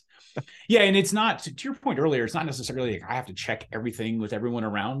nice. Yeah. And it's not, to your point earlier, it's not necessarily like I have to check everything with everyone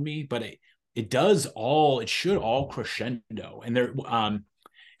around me, but it should all crescendo. And there,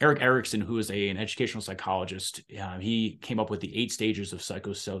 Erik Erikson, who is an educational psychologist, he came up with the 8 stages of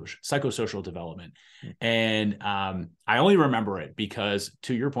psychosocial development. And I only remember it because,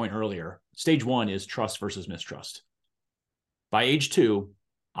 to your point earlier, stage 1 is trust versus mistrust. By age 2,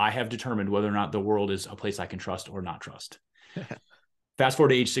 I have determined whether or not the world is a place I can trust or not trust. Fast forward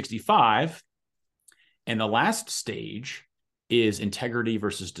to age 65, and the last stage is integrity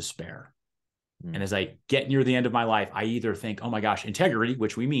versus despair. And as I get near the end of my life, I either think, oh my gosh, integrity,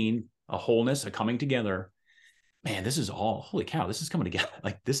 which we mean a wholeness, a coming together. Man, this is all, holy cow, this is coming together.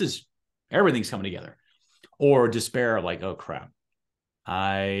 Like, everything's coming together. Or despair, like, oh crap,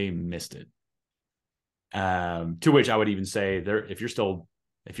 I missed it. To which I would even say, if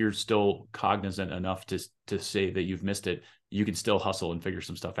you're still cognizant enough to say that you've missed it, you can still hustle and figure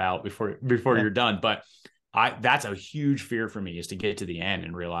some stuff out before you're done. But that's a huge fear for me, is to get to the end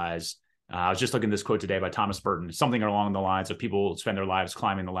and realize. I was just looking at this quote today by Thomas Burton, something along the lines of people spend their lives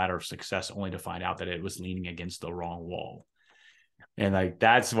climbing the ladder of success only to find out that it was leaning against the wrong wall. And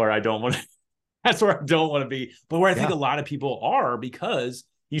that's where I don't want to be, but where I think a lot of people are, because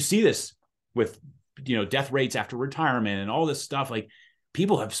you see this with, death rates after retirement and all this stuff. Like,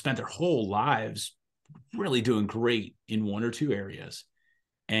 people have spent their whole lives really doing great in one or two areas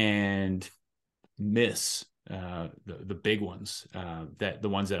and miss the big ones, that the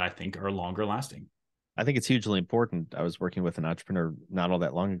ones that I think are longer lasting. I think it's hugely important. I was working with an entrepreneur not all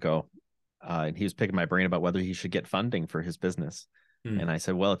that long ago, and he was picking my brain about whether he should get funding for his business. And I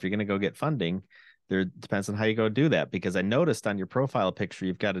said, well, if you're going to go get funding, there depends on how you go do that, because I noticed on your profile picture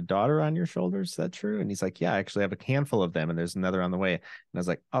you've got a daughter on your shoulders. Is that true? And he's like, yeah, I actually have a handful of them, and there's another on the way. And I was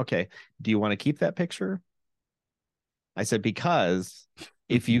like, okay, do you want to keep that picture? I said, because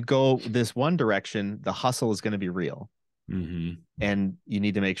if you go this one direction, the hustle is going to be real. And you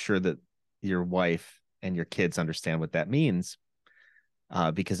need to make sure that your wife and your kids understand what that means,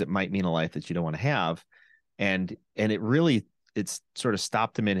 because it might mean a life that you don't want to have. And it's sort of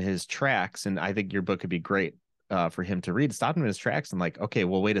stopped him in his tracks. And I think your book could be great for him to read. Stopped him in his tracks and like, okay,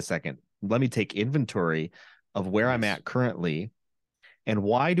 well, wait a second. Let me take inventory of where I'm at currently, and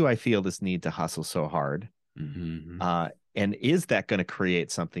why do I feel this need to hustle so hard? And is that going to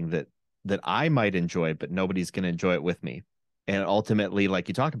create something that I might enjoy, but nobody's going to enjoy it with me? And ultimately, like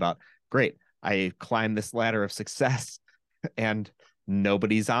you talk about, great, I climbed this ladder of success, and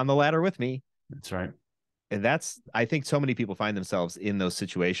nobody's on the ladder with me. That's right. And I think so many people find themselves in those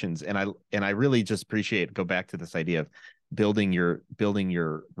situations. And I really just go back to this idea of building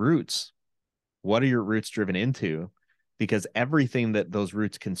your roots. What are your roots driven into? Because everything that those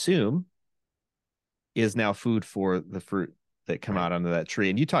roots consume is now food for the fruit that come out onto that tree.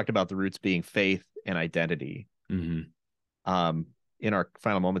 And you talked about the roots being faith and identity. In our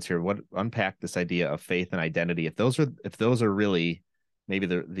final moments here, unpack this idea of faith and identity. If those are really maybe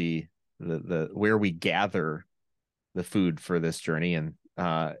the where we gather the food for this journey, and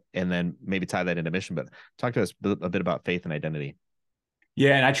then maybe tie that into mission. But talk to us a bit about faith and identity.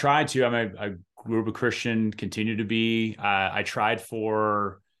 Yeah, and I tried to. I grew up a Christian, continue to be. I tried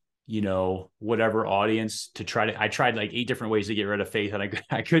for, whatever audience to I tried like 8 different ways to get rid of faith, and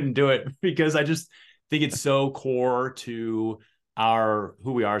I couldn't do it because I just think it's so core to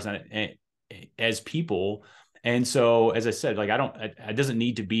who we are as people. And so, as I said, like, it doesn't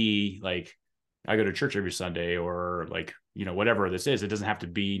need to be like I go to church every Sunday or like, whatever this is. It doesn't have to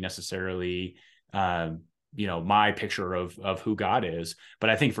be necessarily, my picture of who God is. But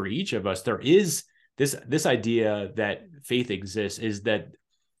I think for each of us, there is this idea that faith exists, is that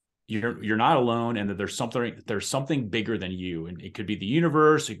you're not alone, and that there's something bigger than you. And it could be the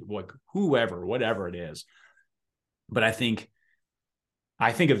universe, whatever it is. But I think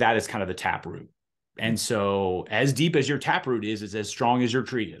of that as kind of the taproot. And so as deep as your taproot is as strong as your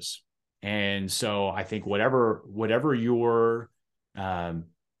tree is. And so I think whatever your, as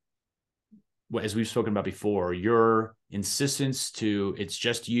we've spoken about before, your insistence to it's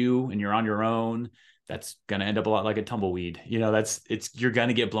just you and you're on your own, that's going to end up a lot like a tumbleweed. You're going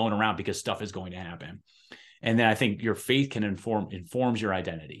to get blown around because stuff is going to happen. And then I think your faith can informs your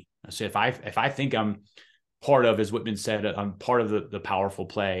identity. So if I think I'm part of, as Whitman said, I'm part of the powerful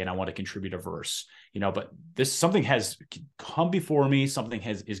play and I want to contribute a verse, but something has come before me, something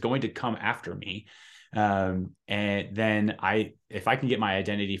is going to come after me. And then if I can get my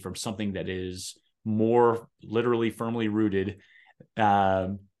identity from something that is more literally firmly rooted,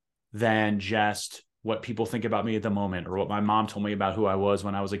 than just what people think about me at the moment, or what my mom told me about who I was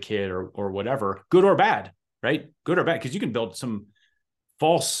when I was a kid, or whatever, good or bad, right? Good or bad. Because you can build some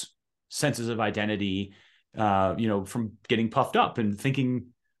false senses of identity, from getting puffed up and thinking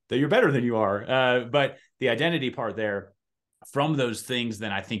that you're better than you are. But the identity part there, from those things,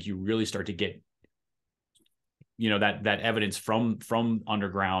 then I think you really start to get, that evidence from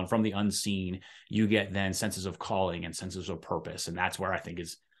underground, from the unseen. You get then senses of calling and senses of purpose. And that's where I think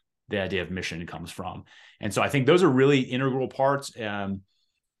is the idea of mission comes from. And so I think those are really integral parts,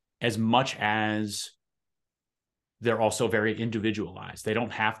 as much as they're also very individualized. They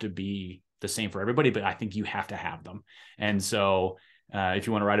don't have to be the same for everybody, but I think you have to have them. And so if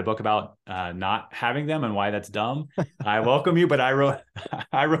you want to write a book about not having them and why that's dumb, I welcome you. But I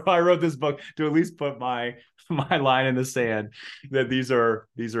wrote this book to at least put my line in the sand that these are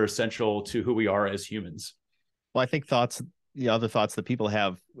essential to who we are as humans. Well, I think the other thoughts that people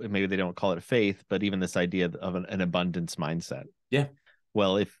have, maybe they don't call it faith, but even this idea of an abundance mindset. Yeah.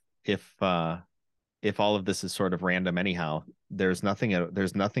 Well, if all of this is sort of random anyhow, there's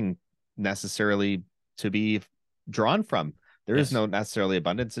nothing necessarily to be drawn from. There is no necessarily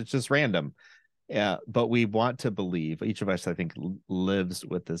abundance. It's just random. But we want to believe, each of us, I think, lives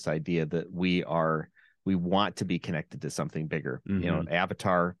with this idea that we want to be connected to something bigger.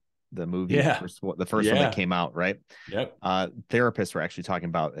 Avatar, the movie, the first one that came out, right? Yep. Therapists were actually talking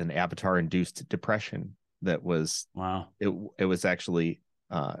about an Avatar-induced depression that was, wow. It was actually,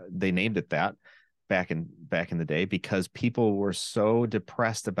 they named it that back in the day, because people were so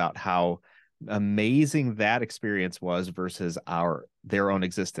depressed about how amazing that experience was versus their own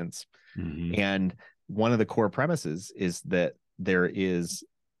existence. Mm-hmm. And one of the core premises is that there is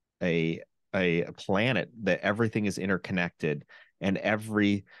a planet, that everything is interconnected, and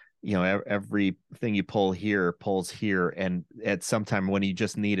everything you pull here pulls here, and at some time when you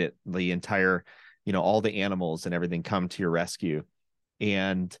just need it, the entire, all the animals and everything come to your rescue.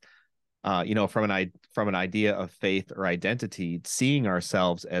 And from an idea of faith or identity, seeing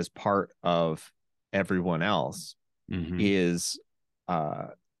ourselves as part of everyone else is,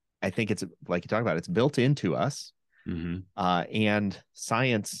 I think it's like you talk about, it's built into us, and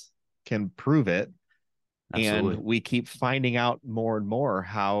science can prove it. Absolutely. And we keep finding out more and more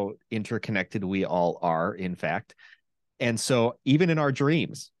how interconnected we all are, in fact. And so even in our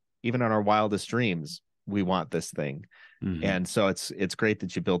dreams, even in our wildest dreams, we want this thing. And so it's great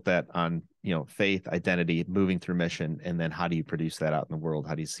that you built that on, faith, identity, moving through mission, and then how do you produce that out in the world?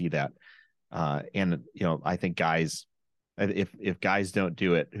 How do you see that? And I think guys, if guys don't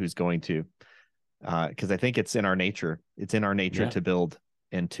do it, who's going to? because I think it's in our nature. It's in our nature Yeah. to build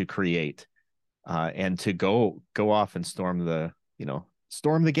and to create, and to go off and storm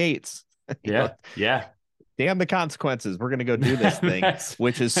the gates. You know, Yeah. Yeah. damn the consequences. We're gonna go do this thing,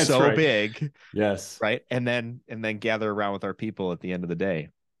 which is That's so right. big, Yes. right? And then gather around with our people at the end of the day.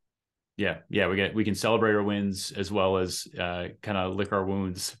 Yeah. Yeah. We can celebrate our wins as well as kind of lick our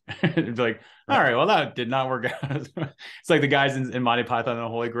wounds. It's like, all right, well, that did not work out. It's like the guys in Monty Python and the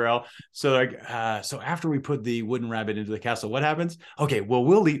Holy Grail. So like, so after we put the wooden rabbit into the castle, what happens? Okay, well,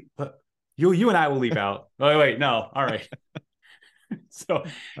 we'll leave. You and I will leave out. Oh, wait, no. All right. So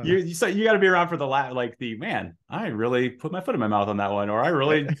you got to be around for the like the man. I really put my foot in my mouth on that one, or I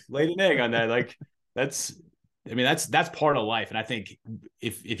really laid an egg on that. Like that's, I mean, that's part of life. And I think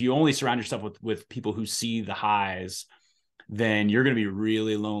if you only surround yourself with people who see the highs, then you're going to be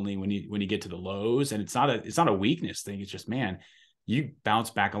really lonely when you get to the lows. And it's not a weakness thing. It's just, man, you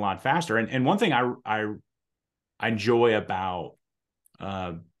bounce back a lot faster. And one thing I enjoy about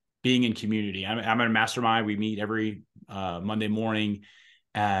being in community. I'm in a mastermind. We meet every Monday morning,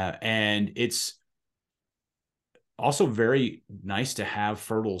 and it's also very nice to have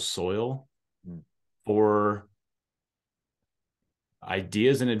fertile soil for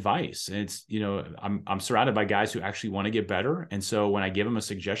ideas and advice. And it's, I'm surrounded by guys who actually want to get better, and so when I give them a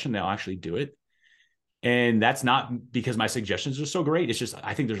suggestion, they'll actually do it. And that's not because my suggestions are so great. It's just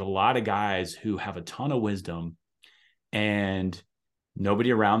I think there's a lot of guys who have a ton of wisdom, and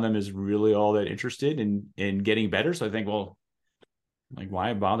nobody around them is really all that interested in getting better. So I think, well, like,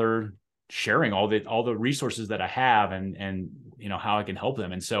 why bother sharing all the resources that I have and how I can help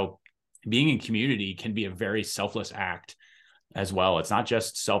them. And so being in community can be a very selfless act as well. It's not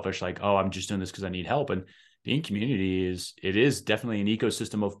just selfish, like, oh, I'm just doing this because I need help. And being in community is definitely an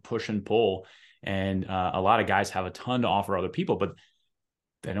ecosystem of push and pull. And a lot of guys have a ton to offer other people, but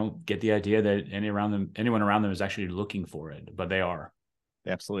they don't get the idea that anyone around them is actually looking for it, but they are. They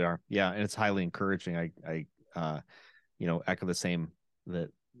absolutely are. Yeah. And it's highly encouraging. I echo the same, that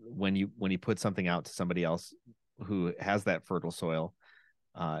when you put something out to somebody else who has that fertile soil,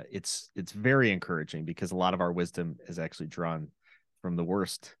 it's very encouraging, because a lot of our wisdom is actually drawn from the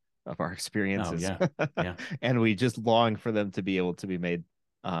worst of our experiences. Oh, yeah. Yeah. And we just long for them to be able to be made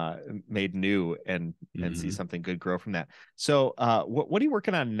new and see something good grow from that. So what are you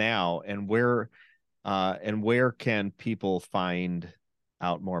working on now, and where can people find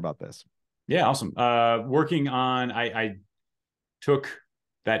out more about this? Yeah, awesome. Working on, I took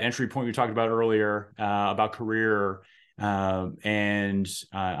that entry point we talked about earlier about career, and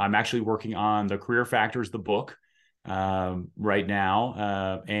I'm actually working on the Career Factors, the book, right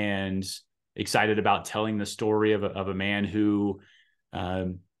now, and excited about telling the story of a man who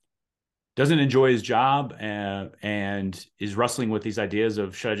doesn't enjoy his job and is wrestling with these ideas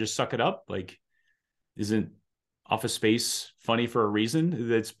of, should I just suck it up? Like, isn't Office Space funny for a reason?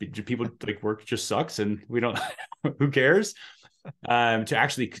 That's people like, work just sucks and we don't, who cares? To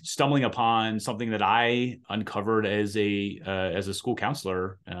actually stumbling upon something that I uncovered as a school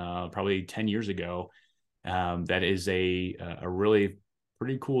counselor probably 10 years ago, that is a really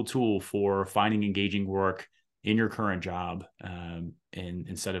pretty cool tool for finding engaging work in your current job. And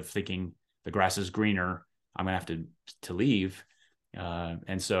instead of thinking the grass is greener, I'm gonna have to leave.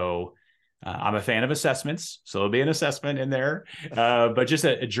 And so I'm a fan of assessments, so there'll be an assessment in there, but just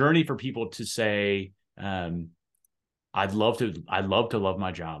a journey for people to say, I'd love to love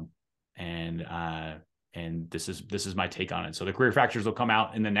my job, and this is my take on it. So the Career Factors will come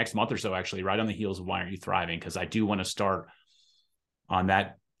out in the next month or so, actually, right on the heels of Why Aren't You Thriving? Because I do want to start on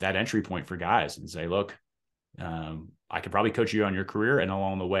that entry point for guys and say, look, I could probably coach you on your career, and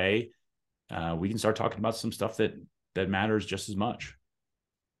along the way, we can start talking about some stuff that matters just as much.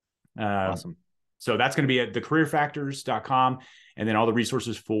 Awesome. So that's going to be at thecareerfactors.com. And then all the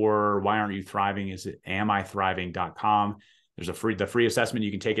resources for Why Aren't You Thriving is at amithriving.com. There's the free assessment.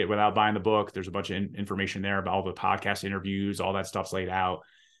 You can take it without buying the book. There's a bunch of information there about all the podcast interviews, all that stuff's laid out.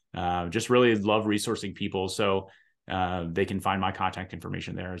 Just really love resourcing people. So they can find my contact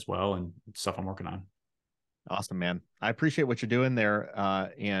information there as well, and stuff I'm working on. Awesome, man. I appreciate what you're doing there.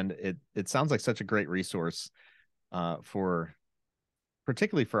 And it sounds like such a great resource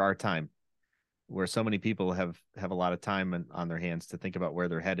particularly for our time, where so many people have a lot of time on their hands to think about where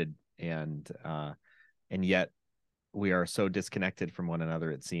they're headed, and yet we are so disconnected from one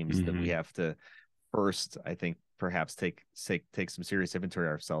another. It seems that we have to first, I think, perhaps take some serious inventory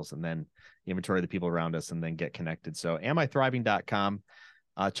of ourselves, and then inventory the people around us, and then get connected. So amithriving.com.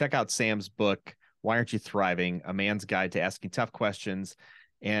 Check out Sam's book, Why Aren't You Thriving? A Man's Guide to Asking Tough Questions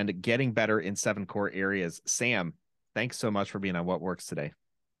and Getting Better in 7 Core Areas. Sam, thanks so much for being on What Works today.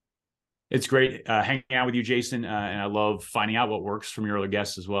 It's great hanging out with you, Jason. And I love finding out what works from your other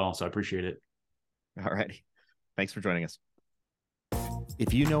guests as well. So I appreciate it. All righty. Thanks for joining us.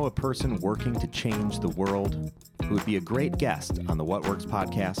 If you know a person working to change the world who would be a great guest on the What Works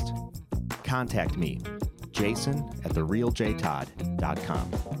podcast, contact me, Jason at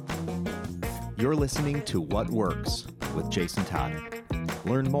therealjtodd.com. You're listening to What Works with Jason Todd.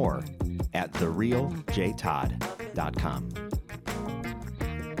 Learn more at therealjtodd.com.